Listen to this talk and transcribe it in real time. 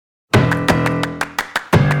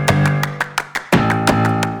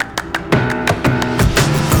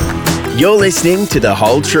You're listening to The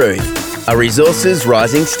Whole Truth, a Resources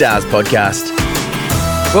Rising Stars podcast.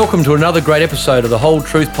 Welcome to another great episode of The Whole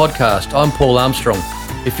Truth podcast. I'm Paul Armstrong.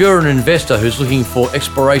 If you're an investor who's looking for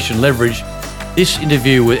exploration leverage, this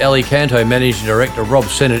interview with Alicanto Managing Director Rob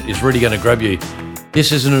Sennitt is really going to grab you.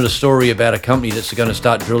 This isn't a story about a company that's going to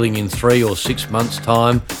start drilling in 3 or 6 months'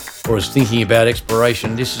 time or is thinking about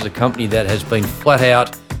exploration. This is a company that has been flat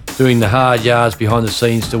out doing the hard yards behind the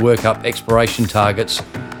scenes to work up exploration targets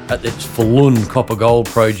at its Falun copper gold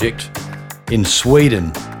project in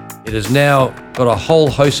Sweden. It has now got a whole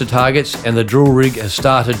host of targets and the drill rig has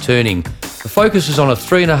started turning. The focus is on a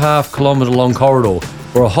 3.5 kilometre long corridor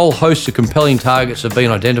where a whole host of compelling targets have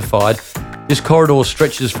been identified. This corridor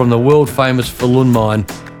stretches from the world famous Falun mine,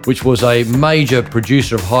 which was a major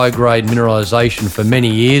producer of high grade mineralisation for many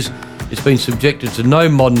years. It's been subjected to no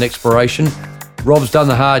modern exploration. Rob's done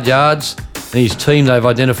the hard yards and his team, they've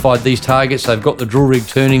identified these targets, they've got the drill rig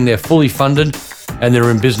turning, they're fully funded and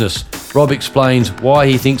they're in business. Rob explains why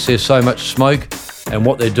he thinks there's so much smoke and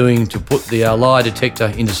what they're doing to put the lie detector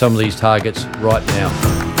into some of these targets right now.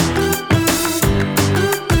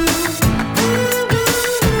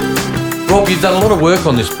 Rob, you've done a lot of work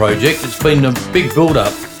on this project. It's been a big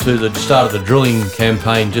build-up to the start of the drilling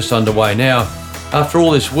campaign just underway now. After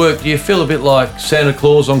all this work, do you feel a bit like Santa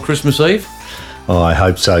Claus on Christmas Eve? Oh, I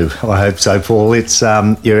hope so, Paul. It's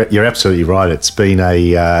you're absolutely right. It's been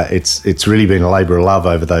it's really been a labour of love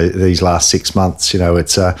over these last 6 months. You know,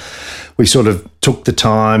 we sort of took the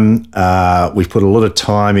time. We've put a lot of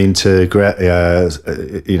time into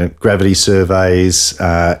gravity surveys,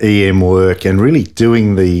 EM work, and really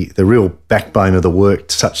doing the real backbone of the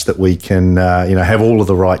work, such that we can have all of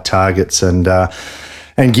the right targets and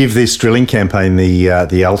give this drilling campaign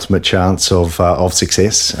the ultimate chance of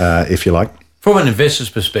success, if you like. From an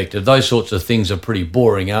investor's perspective, those sorts of things are pretty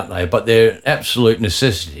boring, aren't they? But they're absolute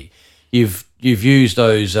necessity. You've used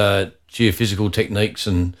those geophysical techniques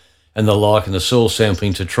and the like and the soil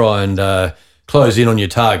sampling to try and close in on your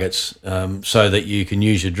targets so that you can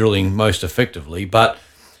use your drilling most effectively. But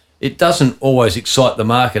it doesn't always excite the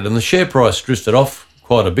market, and the share price drifted off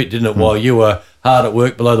quite a bit, didn't it, while you were hard at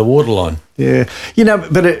work below the waterline? Yeah,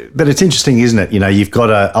 but it's interesting, isn't it? You've got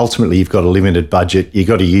a limited budget. You've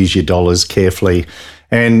got to use your dollars carefully,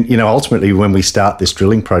 and ultimately, when we start this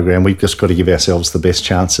drilling program, we've just got to give ourselves the best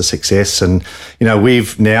chance of success. And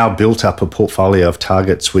we've now built up a portfolio of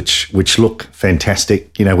targets which look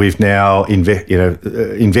fantastic. We've now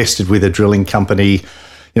invested with a drilling company.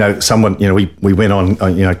 We went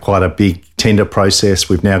on quite a big tender process.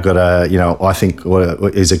 We've now got I think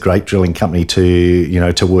what is a great drilling company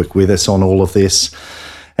to work with us on all of this.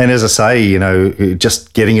 And as I say,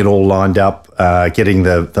 just getting it all lined up, getting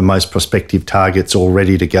the most prospective targets all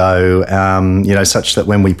ready to go, such that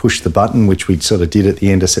when we push the button, which we sort of did at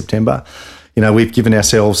the end of September, we've given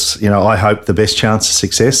ourselves, I hope, the best chance of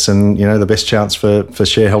success and, the best chance for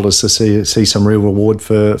shareholders to see some real reward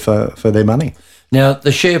for their money. Now,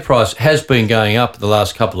 the share price has been going up the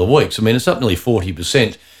last couple of weeks. I mean, it's up nearly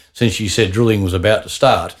 40% since you said drilling was about to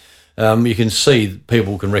start. You can see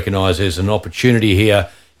people can recognise there's an opportunity here.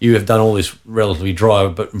 You have done all this relatively dry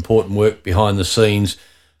but important work behind the scenes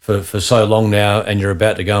for so long now, and you're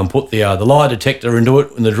about to go and put the lie detector into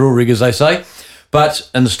it in the drill rig, as they say.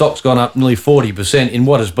 And the stock's gone up nearly 40% in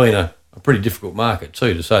what has been a pretty difficult market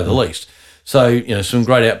too, to say the least. So, some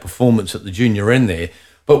great outperformance at the junior end there.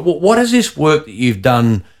 But what has this work that you've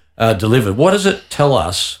done delivered? What does it tell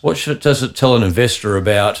us? Does it tell an investor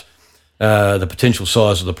about the potential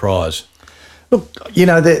size of the prize? Look,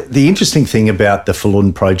 the interesting thing about the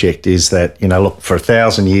Falun project is that, for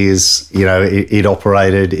 1,000 years, it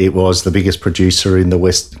operated. It was the biggest producer in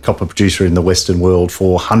the copper producer in the Western world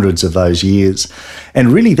for hundreds of those years.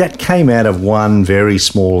 And really that came out of one very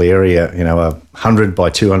small area, 100 by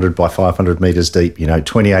 200 by 500 metres deep,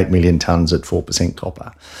 28 million tonnes at 4%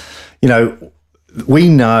 copper. We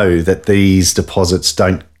know that these deposits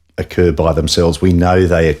don't occur by themselves. We know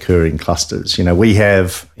they occur in clusters. We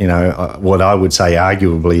have, what I would say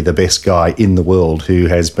arguably the best guy in the world who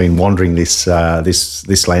has been wandering this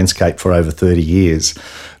landscape for over 30 years,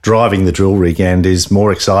 driving the drill rig, and is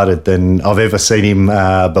more excited than I've ever seen him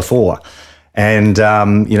before. And,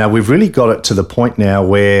 we've really got it to the point now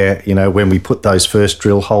where, when we put those first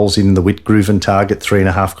drill holes in the Whitgrooven target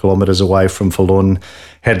 3.5 kilometres away from Falun,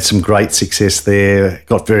 had some great success there,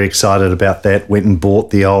 got very excited about that, went and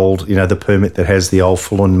bought the old, the permit that has the old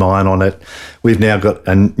Falun mine on it. We've now got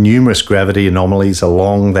numerous gravity anomalies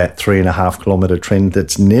along that 3.5 kilometre trend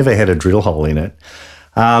that's never had a drill hole in it.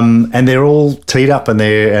 And they're all teed up and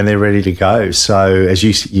they're ready to go. So as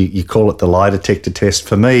you call it, the lie detector test,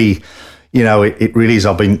 for me, it really is.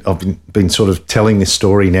 I've been sort of telling this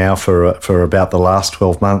story now for about the last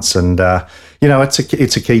 12 months, and it's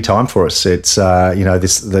a key time for us. It's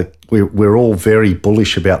we're all very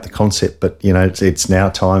bullish about the concept, but it's now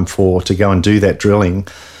time to go and do that drilling.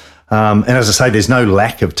 And as I say, there's no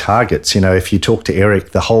lack of targets. If you talk to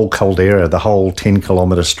Eric, the whole Caldera, the whole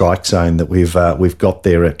 10-kilometre strike zone that we've got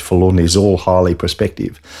there at Falun is all highly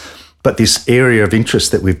prospective. But this area of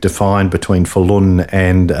interest that we've defined between Falun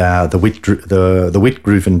and the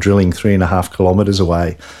Wittgruven drilling 3.5 kilometres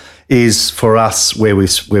away is for us where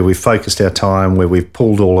we've focused our time, where we've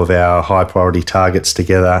pulled all of our high priority targets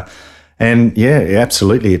together. And yeah,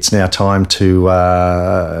 absolutely, it's now time to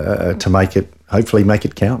hopefully make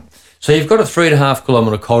it count. So you've got a 3.5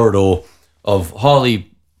 kilometre corridor of highly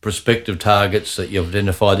prospective targets that you've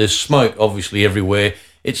identified. There's smoke obviously everywhere.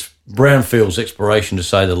 It's brownfields exploration, to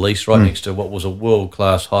say the least, right next to what was a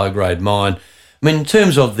world-class high-grade mine. I mean, in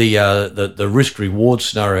terms of the risk-reward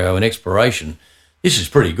scenario in exploration, this is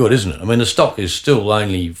pretty good, isn't it? I mean, the stock is still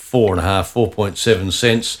only 4.7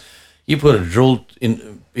 cents. You put a drill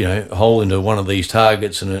hole into one of these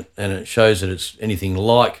targets, and it shows that it's anything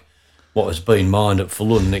like what has been mined at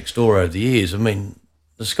Falun next door over the years. I mean,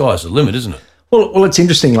 the sky's the limit, isn't it? Well, it's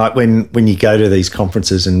interesting. Like when you go to these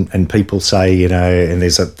conferences and people say, and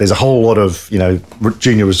there's a whole lot of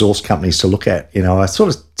junior resource companies to look at. I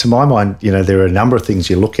sort of, to my mind, there are a number of things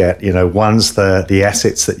you look at. One's the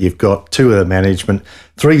assets that you've got, two are the management,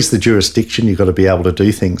 three's the jurisdiction. You've got to be able to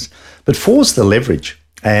do things, but four's the leverage.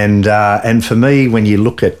 And for me, when you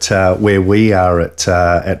look at where we are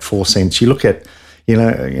at 4 cents, you look at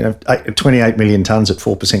 28 million tonnes at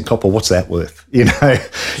 4% copper. What's that worth?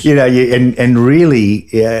 And really,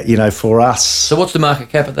 for us. So what's the market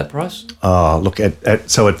cap at that price? Oh, look at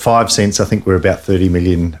 5 cents. I think we're about $30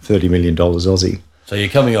 million Aussie. So you're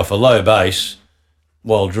coming off a low base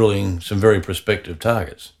while drilling some very prospective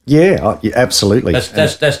targets. Yeah, absolutely.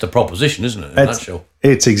 That's the proposition, isn't it? In a nutshell.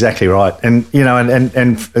 It's exactly right. And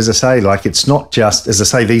and as I say, like, it's not just, as I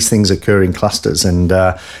say, these things occur in clusters, and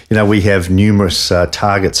we have numerous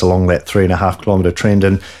targets along that 3.5 kilometre trend,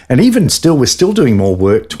 and even still, we're still doing more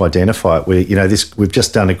work to identify it. We've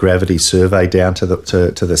just done a gravity survey down to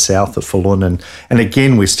the south of Falun, and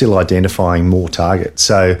again, we're still identifying more targets.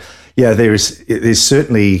 So. Yeah, there's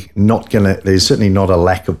certainly not a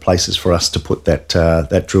lack of places for us to put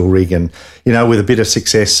that drill rig, and with a bit of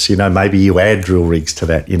success, maybe you add drill rigs to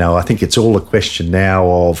that. I think it's all a question now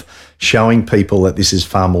of showing people that this is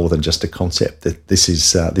far more than just a concept. That this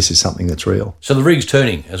is something that's real. So the rig's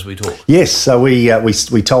turning as we talk. Yes. So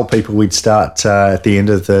we told people we'd start at the end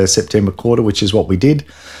of the September quarter, which is what we did.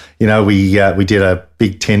 We did a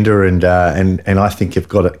big tender, and I think have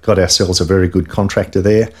got ourselves a very good contractor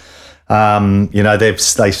there. They've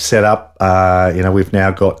set up. We've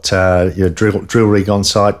now got drill rig on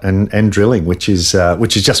site and drilling, which is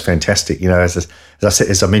just fantastic.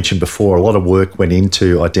 As I mentioned before, a lot of work went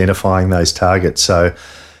into identifying those targets. So,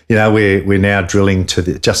 we're now drilling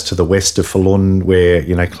just to the west of Falun.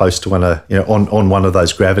 We're close to on one of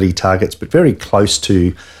those gravity targets, but very close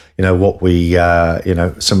to what we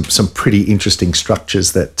some pretty interesting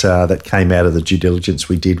structures that came out of the due diligence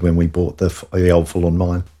we did when we bought the old Falun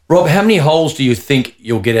mine. Rob, how many holes do you think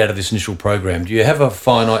you'll get out of this initial program? Do you have a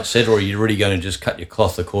finite set, or are you really going to just cut your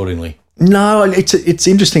cloth accordingly? No, it's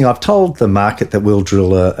interesting. I've told the market that we'll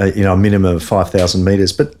drill a minimum of 5,000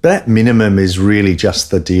 metres, but that minimum is really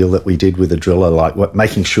just the deal that we did with the driller,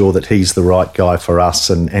 making sure that he's the right guy for us,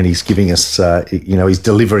 and he's giving us, he's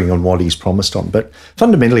delivering on what he's promised on. But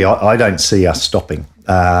fundamentally, I don't see us stopping.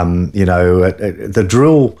 The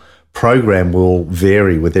drill program will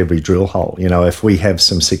vary with every drill hole. If we have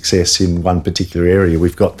some success in one particular area,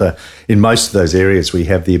 we've got in most of those areas, we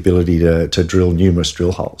have the ability to drill numerous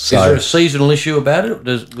drill holes. So, is there a seasonal issue about it?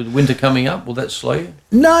 With winter coming up, will that slow you?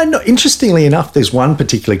 No, interestingly enough, there's one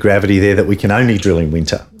particular gravity there that we can only drill in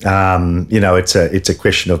winter. It's a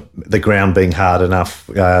question of the ground being hard enough.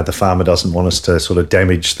 The farmer doesn't want us to sort of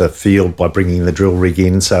damage the field by bringing the drill rig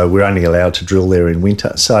in, so we're only allowed to drill there in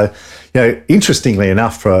winter. So, interestingly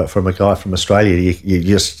enough, from a guy from Australia, you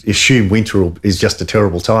just assume winter is just a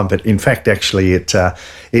terrible time, but in fact, actually, it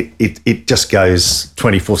just goes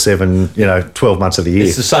 24/7, 12 months of the year.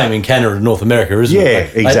 It's the same in Canada and North America, isn't it? Yeah,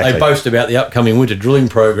 exactly. They boast about the upcoming winter drilling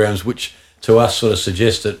programs, which to us sort of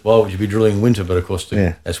suggest that why would you be drilling in winter? But of course,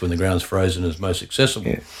 that's when the ground's frozen and is most accessible.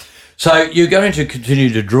 Yeah. So you're going to continue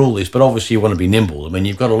to drill this, but obviously you want to be nimble. I mean,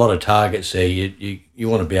 you've got a lot of targets there. You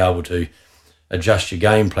want to be able to adjust your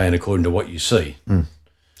game plan according to what you see.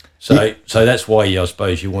 So that's why I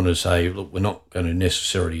suppose you want to say, look, we're not going to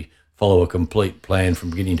necessarily follow a complete plan from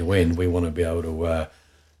beginning to end. We want to be able to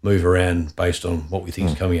move around based on what we think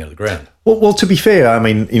is coming out of the ground. Well, to be fair, I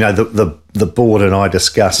mean, the board and I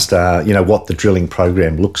discussed, what the drilling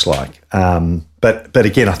program looks like. But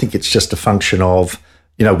again, I think it's just a function of,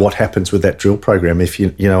 what happens with that drill program. If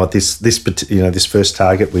at this first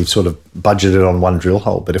target, we've sort of budgeted on one drill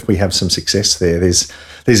hole, but if we have some success there, there's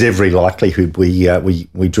every likelihood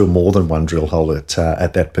we drill more than one drill hole at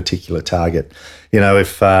that particular target.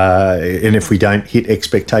 If we don't hit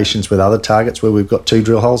expectations with other targets where we've got two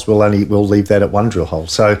drill holes, we'll leave that at one drill hole.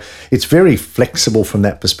 So it's very flexible from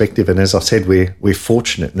that perspective. And as I said, we're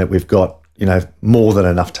fortunate in that we've got more than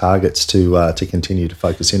enough targets to continue to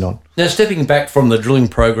focus in on. Now, stepping back from the drilling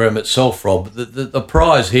program itself, Rob, the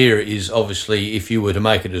prize here is obviously if you were to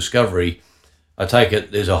make a discovery, I take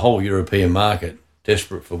it there's a whole European market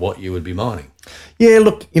desperate for what you would be mining. Yeah,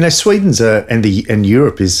 look, Sweden's and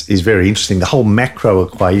Europe is very interesting. The whole macro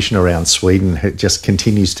equation around Sweden just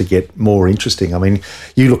continues to get more interesting. I mean,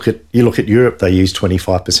 you look at Europe; they use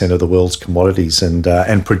 25% of the world's commodities and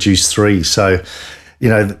produce 3%. So,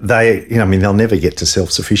 they'll never get to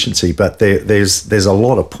self-sufficiency, but there's a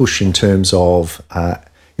lot of push in terms of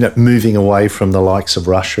moving away from the likes of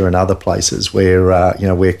Russia and other places where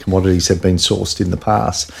commodities have been sourced in the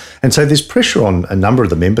past. And so there's pressure on a number of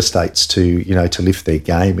the member states to lift their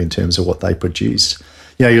game in terms of what they produce.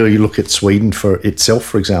 You look at Sweden for itself,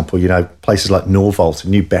 for example, places like Norvolt, a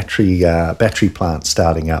new battery plant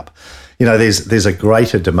starting up. There's a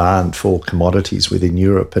greater demand for commodities within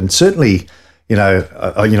Europe, and certainly,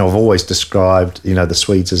 I've always described, the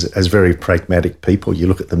Swedes as very pragmatic people. You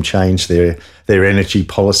look at them change their energy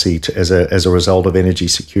policy as a result of energy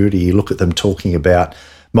security. You look at them talking about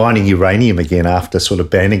mining uranium again after sort of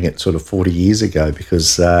banning it sort of 40 years ago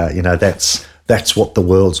because, that's what the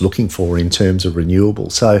world's looking for in terms of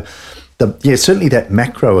renewables. So, certainly that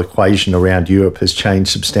macro equation around Europe has changed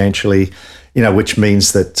substantially, which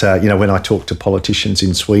means that, when I talk to politicians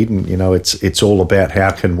in Sweden, it's all about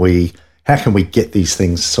how can we get these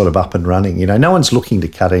things sort of up and running? No one's looking to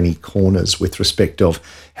cut any corners with respect of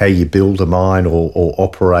how you build a mine or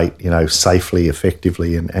operate, safely,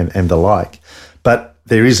 effectively, and the like. But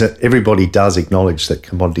everybody does acknowledge that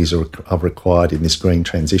commodities are required in this green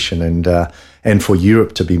transition, and for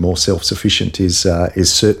Europe to be more self-sufficient is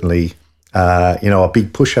certainly a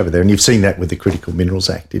big push over there. And you've seen that with the Critical Minerals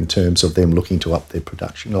Act in terms of them looking to up their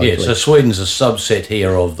production. Yeah, so Sweden's a subset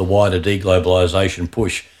here of the wider deglobalisation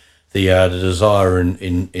push. The desire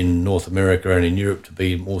in North America and in Europe to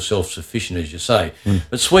be more self-sufficient, as you say.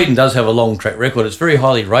 But Sweden does have a long track record. It's very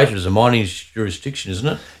highly rated as a mining jurisdiction, isn't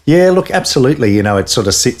it? Yeah, look, absolutely. It sort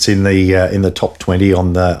of sits in the top 20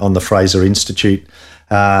 on the Fraser Institute,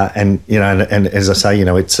 and as I say,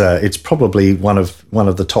 it's probably one of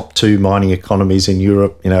the top 2 mining economies in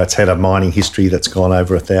Europe. It's had a mining history that's gone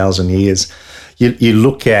over 1,000 years. You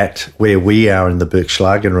look at where we are in the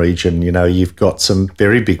Bergslagen region, you've got some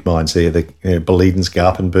very big mines there, the Boliden's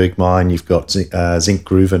Garpenberg mine, you've got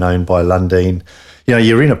Zinkgruvan owned by Lundin.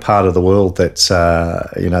 You're in a part of the world that's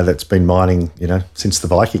been mining, since the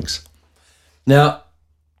Vikings. Now,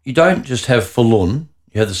 you don't just have Falun,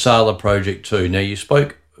 you have the Sala project too. Now, you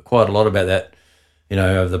spoke quite a lot about that,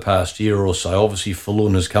 over the past year or so. Obviously,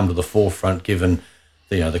 Falun has come to the forefront given,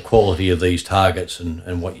 the quality of these targets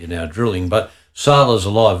and what you're now drilling, but Sala's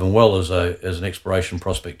alive and well as an exploration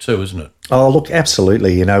prospect too, isn't it? Oh, look,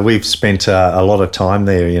 absolutely. We've spent a lot of time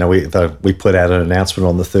there. We put out an announcement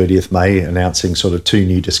on the 30th May announcing sort of 2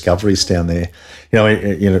 new discoveries down there.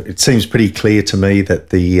 It seems pretty clear to me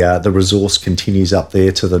that the resource continues up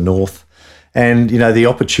there to the north, and the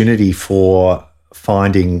opportunity for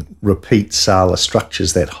finding repeat Sala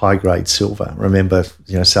structures, that high-grade silver. Remember,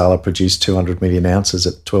 Sala produced 200 million ounces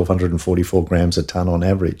at 1,244 grams a tonne on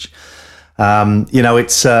average.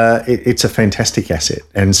 It's a fantastic asset.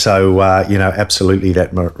 And so, absolutely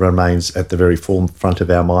that remains at the very forefront of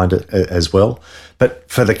our mind as well. But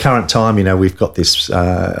for the current time, we've got this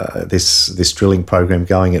drilling program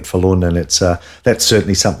going at Falun, and that's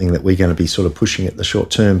certainly something that we're going to be sort of pushing at the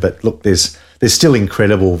short term. But look, there's still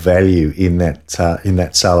incredible value in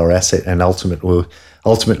that Sala asset, and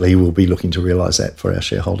ultimately we'll be looking to realise that for our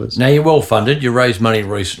shareholders. Now, you're well funded. You raised money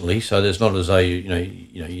recently, so there's not as though you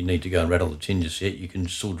need to go and rattle the tin just yet. You can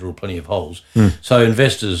still drill plenty of holes. So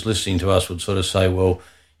investors listening to us would sort of say, well,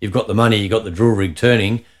 you've got the money, you've got the drill rig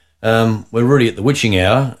turning. We're really at the witching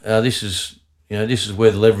hour. This is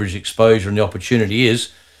where the leverage exposure and the opportunity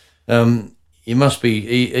is. You must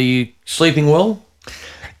be. Are you sleeping well?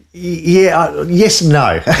 Yeah, yes and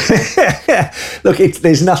no. Look,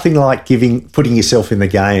 there's nothing like putting yourself in the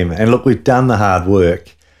game. And look, we've done the hard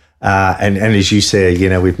work. And as you say,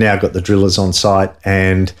 we've now got the drillers on site,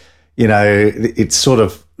 and, it's sort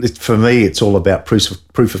of for me, it's all about proof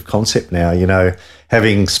of concept now.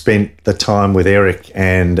 Having spent the time with Eric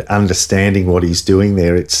and understanding what he's doing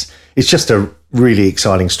there, it's just a really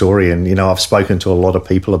exciting story. And I've spoken to a lot of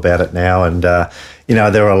people about it now, and there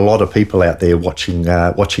are a lot of people out there watching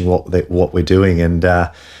what we're doing, and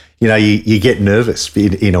you get nervous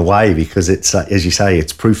in a way because it's as you say,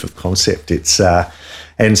 it's proof of concept.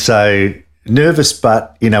 And so nervous,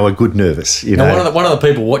 but a good nervous. Now, one of the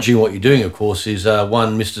people watching what you're doing, of course, is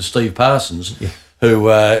one Mr. Steve Parsons, who,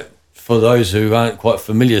 for those who aren't quite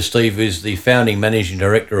familiar, Steve is the founding managing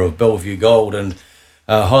director of Bellevue Gold and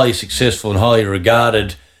highly successful and highly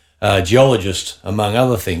regarded geologist, among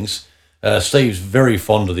other things. Steve's very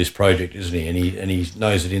fond of this project, isn't he? And he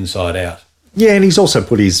knows it inside out. Yeah, and he's also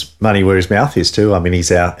put his money where his mouth is too. I mean,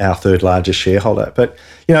 he's our third largest shareholder. But,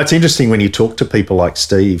 it's interesting when you talk to people like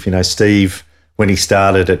Steve. Steve, when he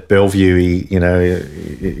started at Bellevue, he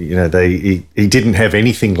didn't have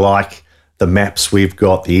anything like the maps we've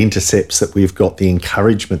got, the intercepts that we've got, the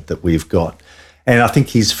encouragement that we've got. And I think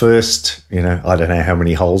his first, I don't know how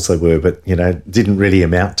many holes there were, but, didn't really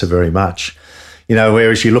amount to very much.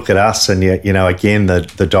 Whereas you look at us and, again,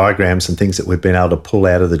 the diagrams and things that we've been able to pull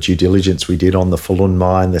out of the due diligence we did on the Fulun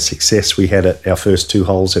mine, the success we had at our first 2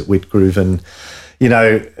 holes at Whitgroove, and,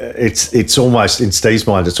 it's almost, in Steve's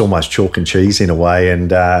mind, it's almost chalk and cheese in a way.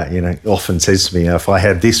 And, often says to me, if I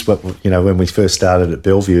had this, when we first started at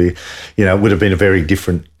Bellevue, it would have been a very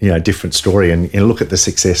different story. And look at the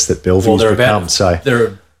success that Bellevue's become.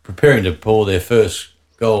 They're preparing to pour their first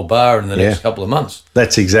gold bar in the next couple of months.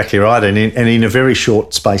 That's exactly right, and in a very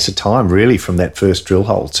short space of time, really, from that first drill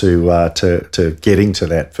hole to getting to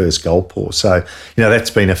that first gold pour. So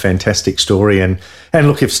that's been a fantastic story, and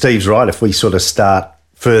look, if Steve's right, if we sort of start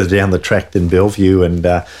further down the track than Bellevue, and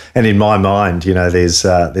in my mind, there's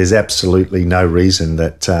absolutely no reason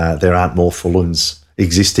that there aren't more Fuluns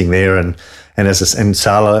existing there, and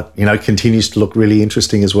Sala continues to look really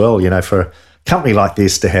interesting as well. For company like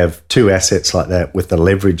this to have 2 assets like that with the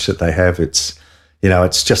leverage that they have, it's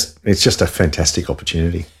just a fantastic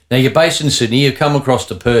opportunity. Now, you're based in Sydney. You've come across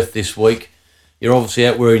to Perth this week. You're obviously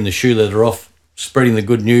out wearing the shoe leather off, spreading the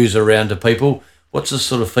good news around to people. What's the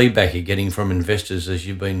sort of feedback you're getting from investors as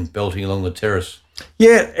you've been belting along the terrace?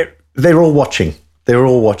 Yeah, they're all watching. There's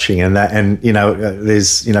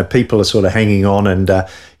people are sort of hanging on, and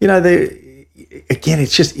again,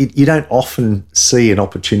 it's just you don't often see an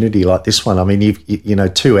opportunity like this one. I mean, you've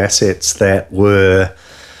 2 assets that were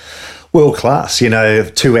world class.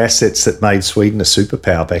 2 assets that made Sweden a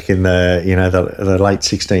superpower back in the late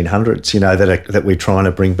 1600s. That we're trying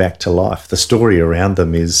to bring back to life. The story around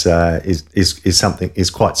them is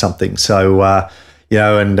quite something. So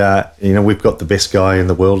we've got the best guy in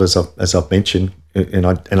the world, as I've mentioned. And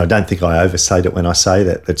I don't think I overstate it when I say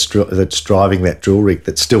that's driving that drill rig,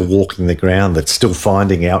 that's still walking the ground, that's still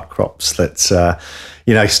finding outcrops, that's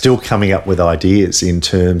still coming up with ideas in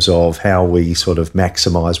terms of how we sort of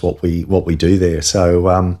maximise what we do there. So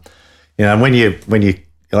I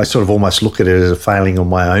sort of almost look at it as a failing on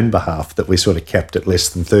my own behalf that we're sort of capped at less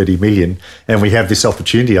than 30 million, and we have this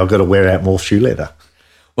opportunity. I've got to wear out more shoe leather.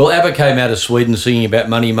 Well, ABBA came out of Sweden singing about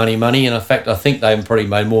money, money, money, and in fact, I think they've probably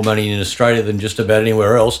made more money in Australia than just about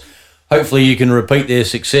anywhere else. Hopefully you can repeat their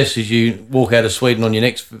success as you walk out of Sweden on your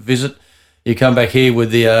next visit. You come back here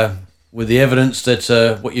with the evidence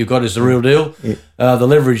that what you've got is the real deal. Yeah. The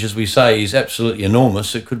leverage, as we say, is absolutely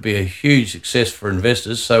enormous. It could be a huge success for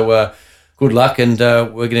investors. So good luck, and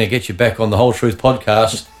we're going to get you back on the Whole Truth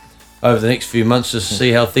podcast over the next few months to see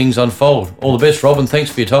how things unfold. All the best, Rob, and thanks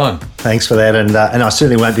for your time. Thanks for that, and I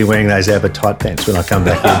certainly won't be wearing those ABBA tight pants when I come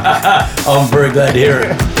back in. I'm very glad to hear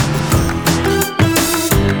it.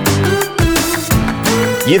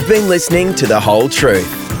 You've been listening to The Whole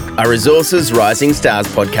Truth, a Resources Rising Stars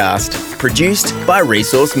podcast, produced by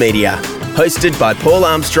Resource Media, hosted by Paul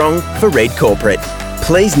Armstrong for Reed Corporate.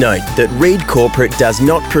 Please note that Reed Corporate does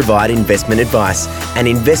not provide investment advice, and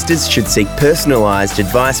investors should seek personalised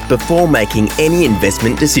advice before making any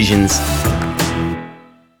investment decisions.